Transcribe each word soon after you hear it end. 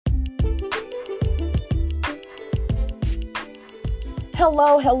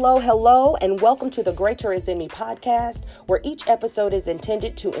Hello, and welcome to the Greater Is in Me podcast, where each episode is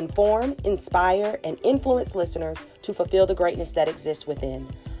intended to inform, inspire, and influence listeners to fulfill the greatness that exists within.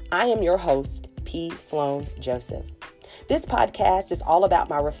 I am your host, P. Sloan Joseph. This podcast is all about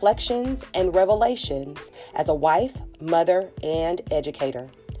my reflections and revelations as a wife, mother, and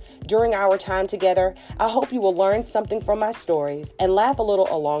educator. During our time together, I hope you will learn something from my stories and laugh a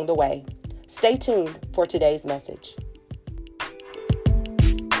little along the way. Stay tuned for today's message.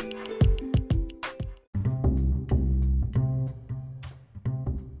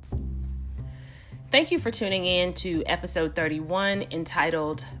 Thank you for tuning in to episode 31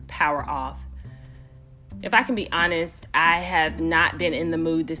 entitled Power Off. If I can be honest, I have not been in the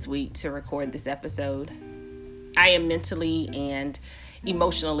mood this week to record this episode. I am mentally and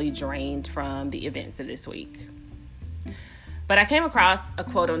emotionally drained from the events of this week. But I came across a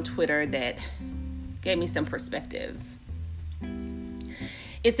quote on Twitter that gave me some perspective.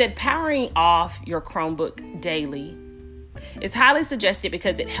 It said, powering off your Chromebook daily is highly suggested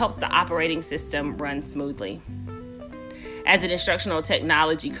because it helps the operating system run smoothly. As an instructional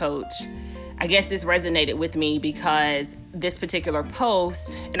technology coach, I guess this resonated with me because this particular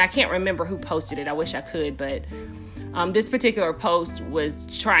post, and I can't remember who posted it, I wish I could, but this particular post was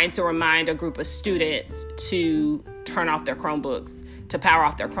trying to remind a group of students to turn off their Chromebooks, to power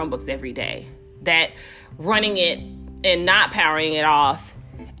off their Chromebooks every day. That running it and not powering it off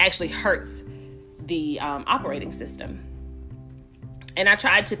actually hurts the operating system. And I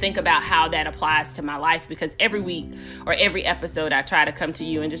tried to think about how that applies to my life, because every week or every episode, I try to come to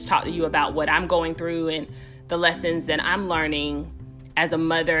you and just talk to you about what I'm going through and the lessons that I'm learning as a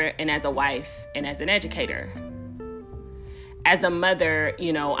mother and as a wife and as an educator. As a mother,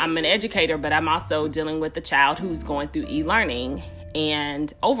 you know, I'm an educator, but I'm also dealing with a child who's going through e-learning.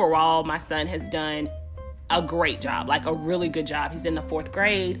 And overall, my son has done a great job, like a really good job. He's in the 4th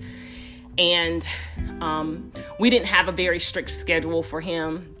grade. And we didn't have a very strict schedule for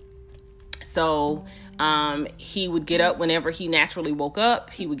him. So he would get up whenever he naturally woke up.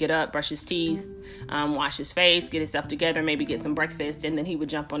 He would get up, brush his teeth, wash his face, get himself together, maybe get some breakfast. And then he would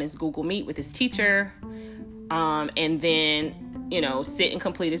jump on his Google Meet with his teacher. And then, you know, sit and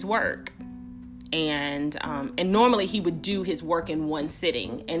complete his work. And normally he would do his work in one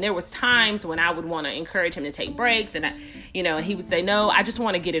sitting. And there was times when I would want to encourage him to take breaks, and and he would say, no, I just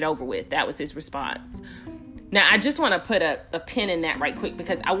want to get it over with. That was his response. Now, I just want to put a pin in that right quick,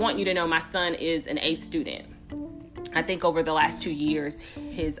 because I want you to know my son is an A student. I think over the last 2 years,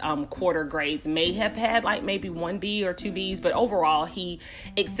 his quarter grades may have had like maybe 1 B or 2 Bs, but overall he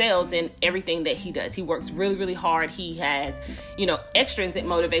excels in everything that he does. He works really, really hard. He has, extrinsic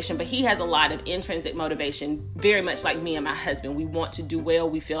motivation, but he has a lot of intrinsic motivation, very much like me and my husband. We want to do well.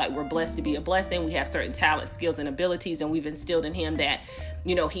 We feel like we're blessed to be a blessing. We have certain talents, skills, and abilities, and we've instilled in him that,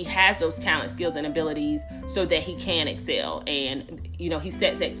 he has those talents, skills, and abilities so that he can excel. And, he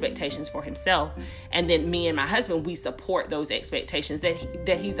sets expectations for himself. And then me and my husband, we support those expectations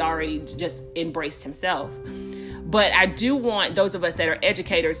that he's already just embraced himself. But I do want those of us that are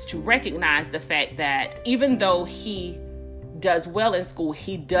educators to recognize the fact that even though he does well in school,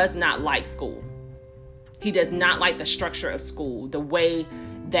 he does not like school. He does not like the structure of school, the way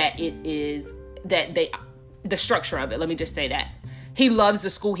that it is, the structure of it. Let me just say that. He loves the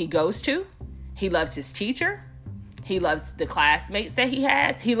school he goes to. He loves his teacher. He loves the classmates that he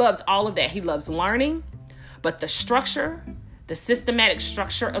has. He loves all of that. He loves learning. But the structure, the systematic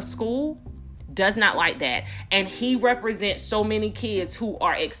structure of school, does not like that. And he represents so many kids who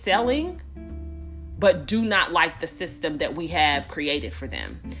are excelling, but do not like the system that we have created for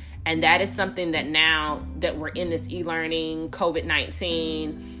them. And that is something that now that we're in this e-learning,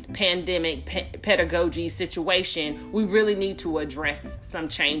 COVID-19, pandemic, pedagogy situation, we really need to address some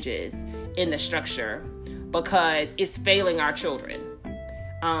changes in the structure, because it's failing our children,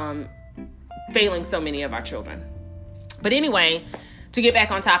 failing so many of our children. But anyway, to get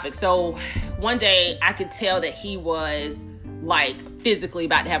back on topic. So one day I could tell that he was like physically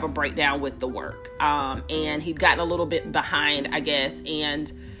about to have a breakdown with the work. And he'd gotten a little bit behind, I guess.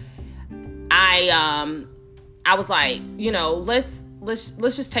 And I was like,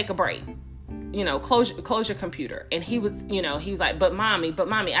 let's just take a break. Close your computer. And he was like, but mommy,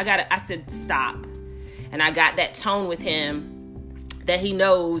 I said, stop. And I got that tone with him that he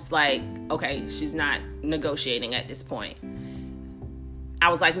knows, like, okay, she's not negotiating at this point. I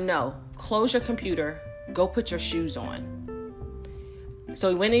was like, no, close your computer, go put your shoes on. So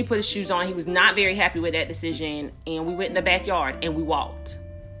he went and he put his shoes on. He was not very happy with that decision. And we went in the backyard and we walked.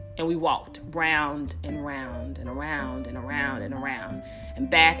 And we walked round and round and around and around and around and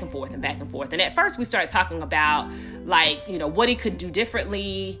back and forth and back and forth. And at first we started talking about what he could do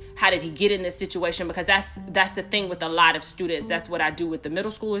differently. How did he get in this situation? Because that's the thing with a lot of students. That's what I do with the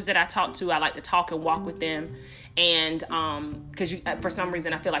middle schoolers that I talk to. I like to talk and walk with them. And because for some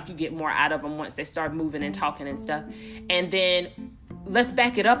reason I feel like you get more out of them once they start moving and talking and stuff. And then let's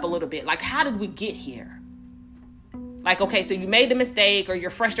back it up a little bit. Like, how did we get here? Like, okay, so you made the mistake or you're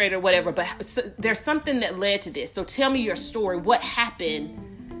frustrated or whatever, but there's something that led to this. So tell me your story. What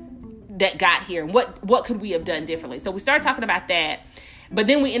happened that got here? And what could we have done differently? So we started talking about that, but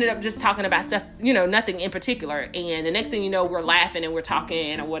then we ended up just talking about stuff, nothing in particular. And the next thing you know, we're laughing and we're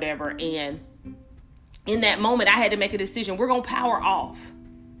talking or whatever. And in that moment, I had to make a decision. We're going to power off.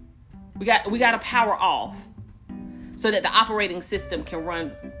 We got to power off so that the operating system can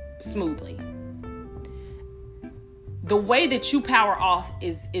run smoothly. The way that you power off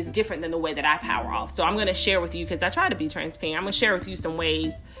is different than the way that I power off. So I'm going to share with you, because I try to be transparent. I'm going to share with you some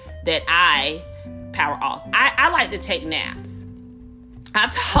ways that I power off. I like to take naps.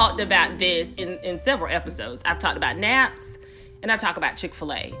 I've talked about this in several episodes. I've talked about naps and I talk about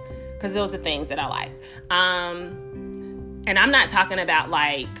Chick-fil-A, because those are things that I like. And I'm not talking about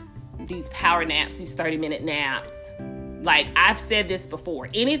like these power naps, these 30-minute naps. Like, I've said this before.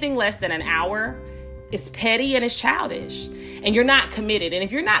 Anything less than an hour is petty and it's childish, and you're not committed. And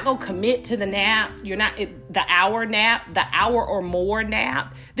if you're not going to commit to the nap, the hour or more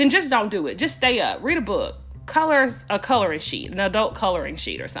nap, then just don't do it. Just stay up, read a book, color a coloring sheet, an adult coloring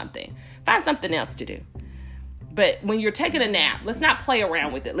sheet or something. Find something else to do. But when you're taking a nap, let's not play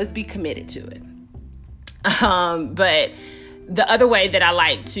around with it. Let's be committed to it. But the other way that I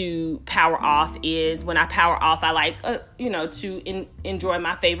like to power off is when I power off, I like, to enjoy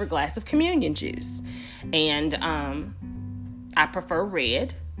my favorite glass of communion juice. And I prefer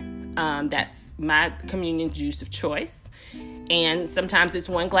red. That's my communion juice of choice. And sometimes it's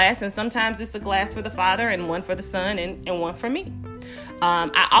one glass, and sometimes it's a glass for the Father and one for the Son and one for me.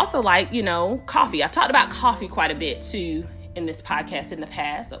 I also like, coffee. I've talked about coffee quite a bit too in this podcast in the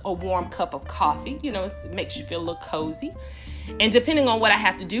past. A warm cup of coffee, it makes you feel a little cozy. And depending on what I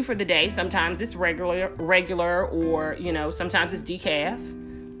have to do for the day, sometimes it's regular, or, sometimes it's decaf.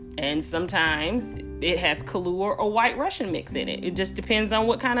 And sometimes it has Kahlua or White Russian mix in it. It just depends on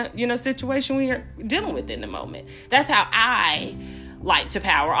what kind of, situation we are dealing with in the moment. That's how I like to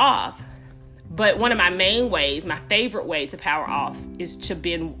power off. But one of my main ways, my favorite way to power off is to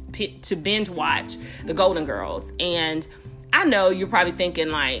binge watch The Golden Girls. And I know you're probably thinking,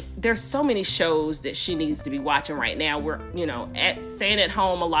 like, there's so many shows that she needs to be watching right now. We're, staying at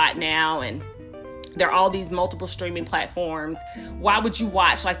home a lot now, and there are all these multiple streaming platforms. Why would you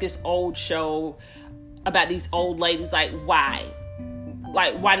watch like this old show about these old ladies? Like, why?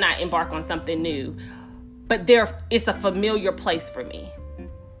 Like, why not embark on something new? But it's a familiar place for me.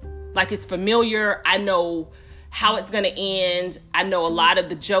 Like, it's familiar. I know how it's going to end. I know a lot of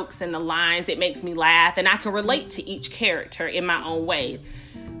the jokes and the lines. It makes me laugh, and I can relate to each character in my own way.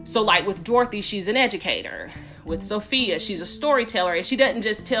 So like with Dorothy, she's an educator. With Sophia, she's a storyteller, and she doesn't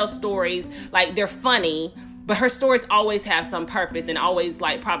just tell stories like they're funny, but her stories always have some purpose and always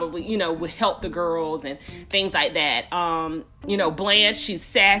like probably, would help the girls and things like that. Blanche, she's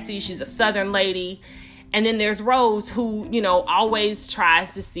sassy. She's a Southern lady. And then there's Rose, who, always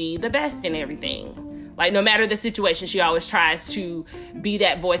tries to see the best in everything. Like, no matter the situation, she always tries to be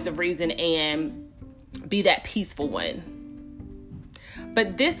that voice of reason and be that peaceful one.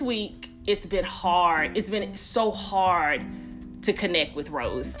 But this week, it's been hard. It's been so hard to connect with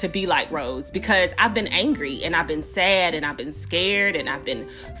Rose, to be like Rose, because I've been angry and I've been sad and I've been scared and I've been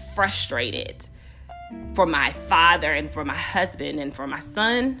frustrated for my father and for my husband and for my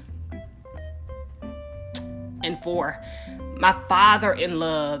son and for my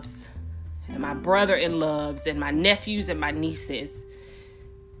father-in-laws and my brother-in-laws and my nephews and my nieces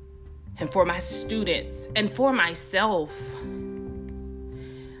and for my students and for myself.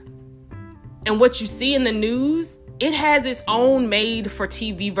 And what you see in the news, it has its own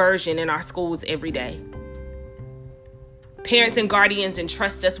made-for-TV version in our schools every day. Parents and guardians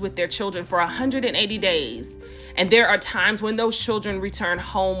entrust us with their children for 180 days, and there are times when those children return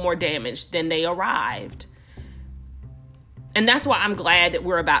home more damaged than they arrived. And that's why I'm glad that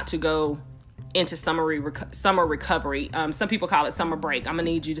we're about to go into summer recovery. Some people call it summer break. I'm going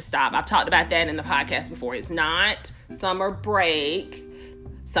to need you to stop. I've talked about that in the podcast before. It's not summer break.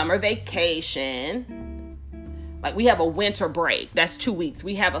 Summer vacation. Like, we have a winter break. That's 2 weeks.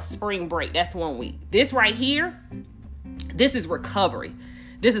 We have a spring break. That's 1 week. This right here, this is recovery.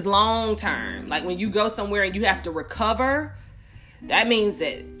 This is long term. Like, when you go somewhere and you have to recover, that means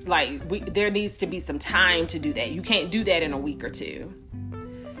that there needs to be some time to do that. You can't do that in a week or two.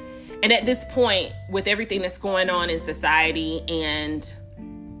 And at this point, with everything that's going on in society and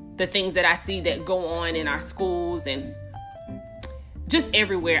the things that I see that go on in our schools and just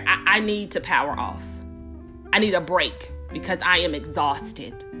everywhere, I need to power off. I need a break because I am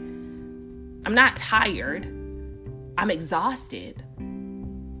exhausted. I'm not tired. I'm exhausted.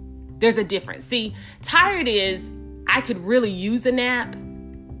 There's a difference. See, tired is I could really use a nap,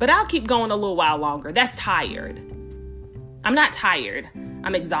 but I'll keep going a little while longer. That's tired. I'm not tired.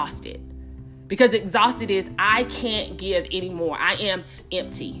 I'm exhausted. Because exhausted is I can't give anymore. I am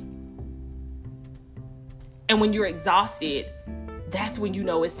empty. And when you're exhausted, that's when you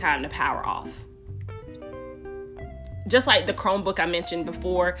know it's time to power off. Just like the Chromebook I mentioned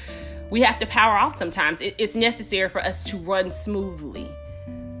before, we have to power off sometimes. It's necessary for us to run smoothly.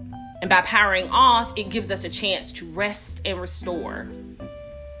 And by powering off, it gives us a chance to rest and restore.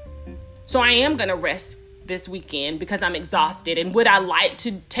 So I am going to rest this weekend because I'm exhausted. And would I like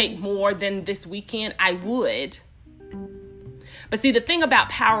to take more than this weekend? I would. But see, the thing about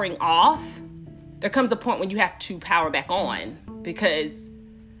powering off, there comes a point when you have to power back on, because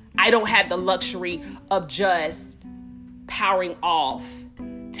I don't have the luxury of just powering off,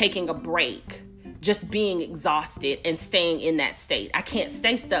 taking a break, just being exhausted and staying in that state. I can't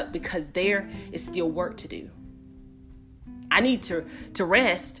stay stuck because there is still work to do. I need to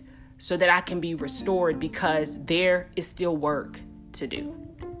rest so that I can be restored because there is still work to do.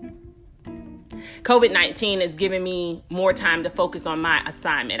 COVID-19 has given me more time to focus on my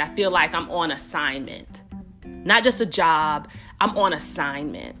assignment. I feel like I'm on assignment, not just a job. I'm on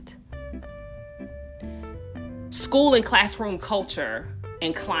assignment. School and classroom culture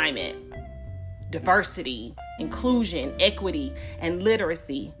and climate, diversity, inclusion, equity, and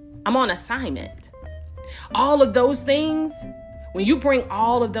literacy. I'm on assignment. All of those things, when you bring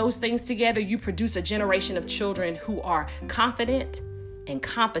all of those things together, you produce a generation of children who are confident and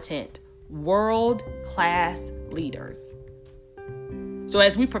competent, world-class leaders. So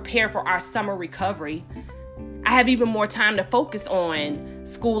as we prepare for our summer recovery, I have even more time to focus on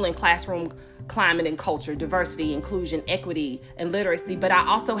school and classroom climate and culture, diversity, inclusion, equity, and literacy. But I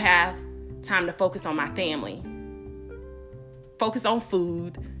also have time to focus on my family. Focus on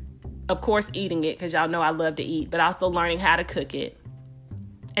food. Of course, eating it, because y'all know I love to eat, but also learning how to cook it.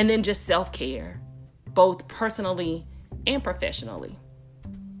 And then just self-care, both personally and professionally.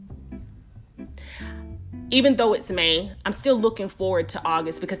 Even though it's May, I'm still looking forward to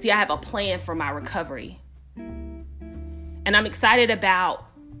August because, see, I have a plan for my recovery. And I'm excited about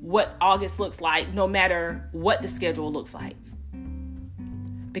what August looks like, no matter what the schedule looks like.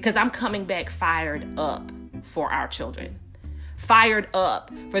 Because I'm coming back fired up for our children. Fired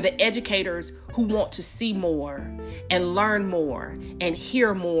up for the educators who want to see more and learn more and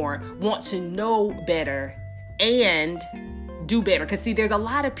hear more, want to know better and do better. Because, see, there's a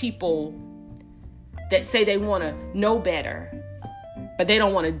lot of people that say they want to know better, but they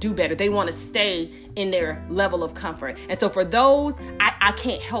don't want to do better. They want to stay in their level of comfort. And so for those, I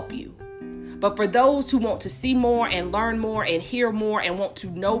can't help you. But for those who want to see more and learn more and hear more and want to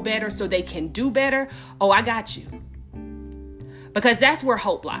know better so they can do better, oh, I got you. Because that's where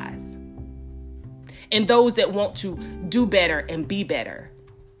hope lies. In those that want to do better and be better.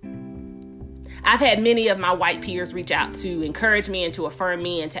 I've had many of my white peers reach out to encourage me and to affirm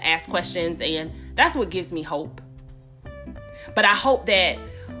me and to ask questions, and that's what gives me hope. But I hope that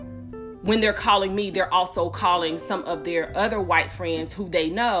when they're calling me, they're also calling some of their other white friends who they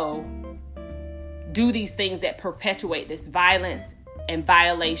know do these things that perpetuate this violence and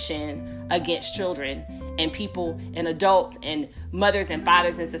violation against children and people and adults and mothers and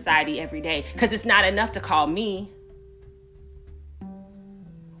fathers in society every day. Because it's not enough to call me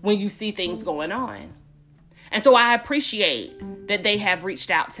when you see things going on. And so I appreciate that they have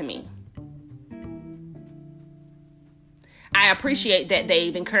reached out to me. I appreciate that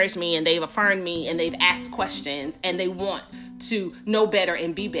they've encouraged me and they've affirmed me and they've asked questions and they want to know better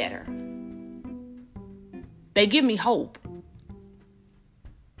and be better. They give me hope.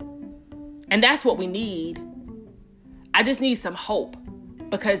 And that's what we need. I just need some hope,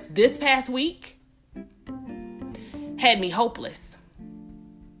 because this past week had me hopeless.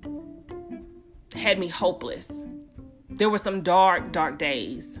 Had me hopeless. There were some dark, dark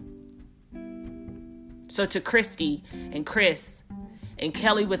days. So to Christy and Chris and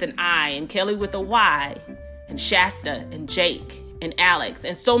Kelly with an I and Kelly with a Y and Shasta and Jake and Alex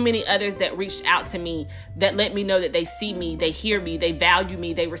and so many others that reached out to me that let me know that they see me, they hear me, they value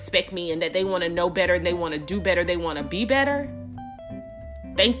me, they respect me, and that they want to know better, and they want to do better, they want to be better.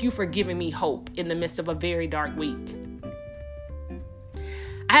 Thank you for giving me hope in the midst of a very dark week.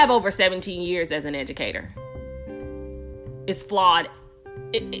 I have over 17 years as an educator. It's flawed.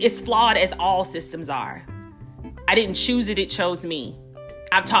 It's flawed as all systems are. I didn't choose it. It chose me.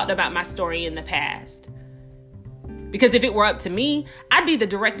 I've talked about my story in the past. Because if it were up to me, I'd be the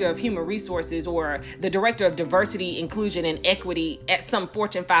director of human resources or the director of diversity, inclusion, and equity at some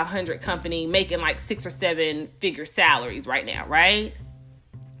Fortune 500 company making like 6 or 7 figure salaries right now, right?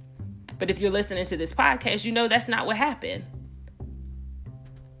 But if you're listening to this podcast, you know that's not what happened.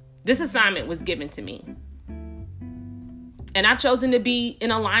 This assignment was given to me. And I've chosen to be in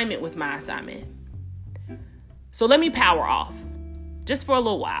alignment with my assignment. So let me power off just for a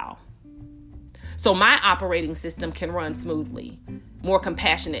little while, so my operating system can run smoothly, more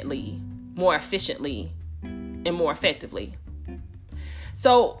compassionately, more efficiently, and more effectively.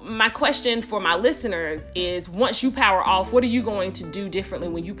 So my question for my listeners is, once you power off, what are you going to do differently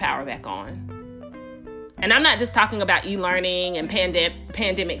when you power back on? And I'm not just talking about e-learning and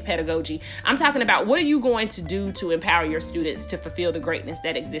pandemic pedagogy. I'm talking about, what are you going to do to empower your students to fulfill the greatness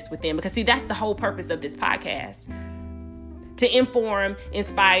that exists within? Because see, that's the whole purpose of this podcast. To inform,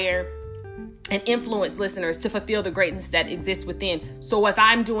 inspire, and influence listeners to fulfill the greatness that exists within. So if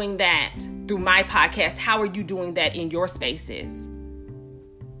I'm doing that through my podcast, how are you doing that in your spaces?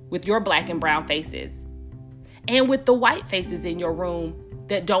 With your Black and brown faces. And with the white faces in your room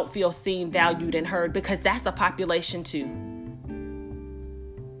that don't feel seen, valued, and heard, because that's a population too.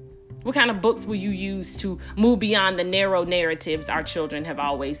 What kind of books will you use to move beyond the narrow narratives our children have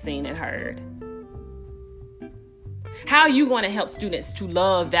always seen and heard? How are you going to help students to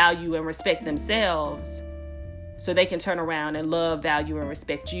love, value, and respect themselves so they can turn around and love, value, and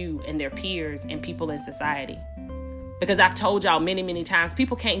respect you and their peers and people in society? Because I've told y'all many, many times,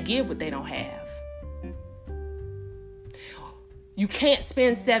 people can't give what they don't have. You can't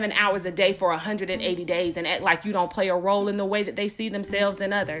spend 7 hours a day for 180 days and act like you don't play a role in the way that they see themselves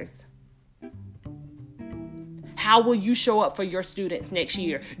and others. How will you show up for your students next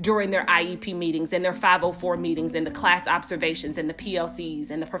year during their IEP meetings and their 504 meetings and the class observations and the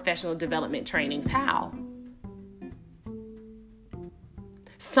PLCs and the professional development trainings? How?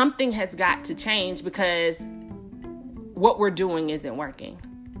 Something has got to change, because what we're doing isn't working.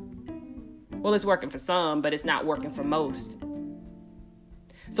 Well, it's working for some, but it's not working for most.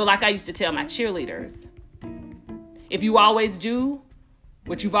 So like I used to tell my cheerleaders, if you always do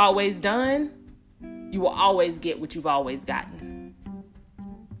what you've always done, you will always get what you've always gotten.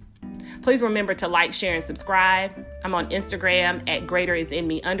 Please remember to like, share, and subscribe. I'm on Instagram at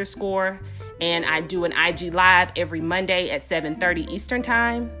greaterisinme_, and I do an IG live every Monday at 7:30 Eastern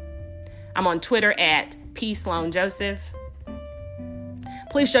time. I'm on Twitter at @PSloanJoseph.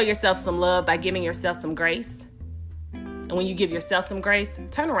 Please show yourself some love by giving yourself some grace. And when you give yourself some grace,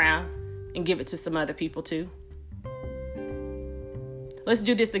 turn around and give it to some other people too. Let's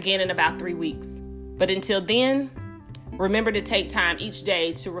do this again in about 3 weeks. But until then, remember to take time each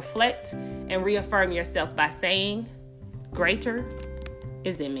day to reflect and reaffirm yourself by saying, greater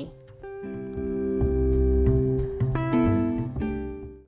is in me.